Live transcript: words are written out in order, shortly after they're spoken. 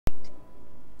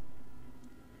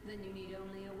Then you need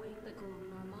only await the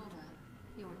Golden Armada.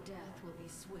 Your death will be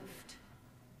swift.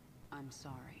 I'm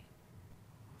sorry.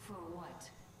 For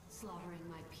what? Slaughtering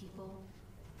my people?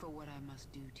 For what I must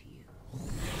do to you.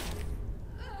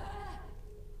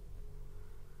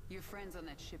 Your friends on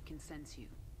that ship can sense you.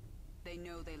 They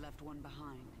know they left one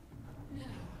behind. No.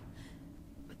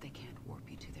 But they can't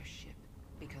warp you to their ship,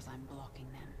 because I'm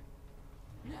blocking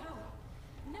them.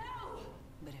 No! No!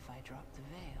 But if I drop the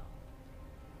veil...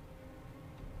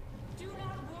 Do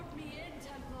not warp me in,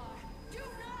 Templar! Do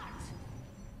not!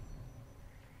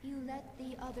 You let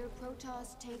the other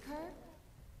Protoss take her?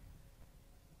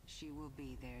 she will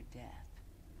be their death.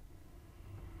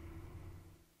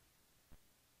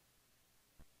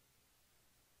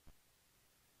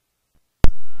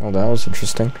 Well, that was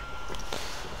interesting.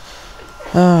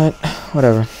 Alright,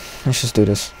 whatever. Let's just do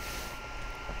this.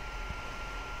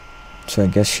 So I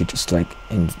guess she just like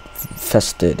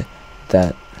infested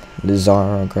that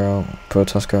Lizara girl,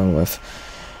 Protoss girl, with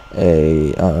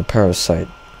a parasite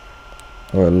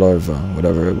or a larva,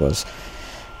 whatever it was.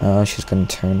 She's gonna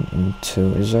turn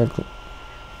into, is there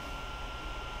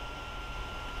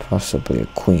possibly a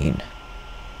queen?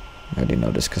 I already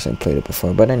know this because I played it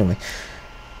before, but anyway,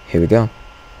 here we go.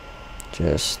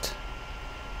 Just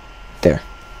there.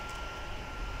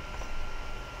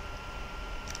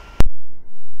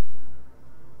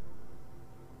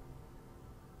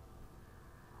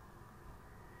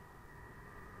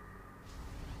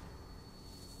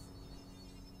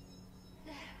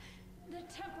 The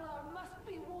Templar must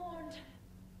be warned.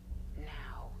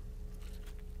 Now.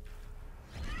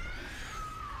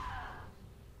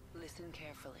 Listen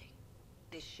carefully.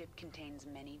 This ship contains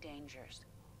many dangers.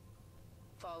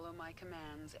 Follow my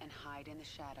commands and hide in the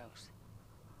shadows.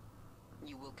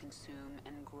 You will consume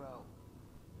and grow.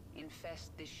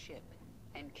 Infest this ship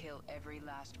and kill every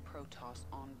last Protoss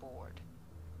on board.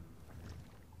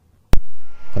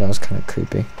 Well, that was kind of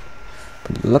creepy.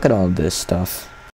 But look at all this stuff.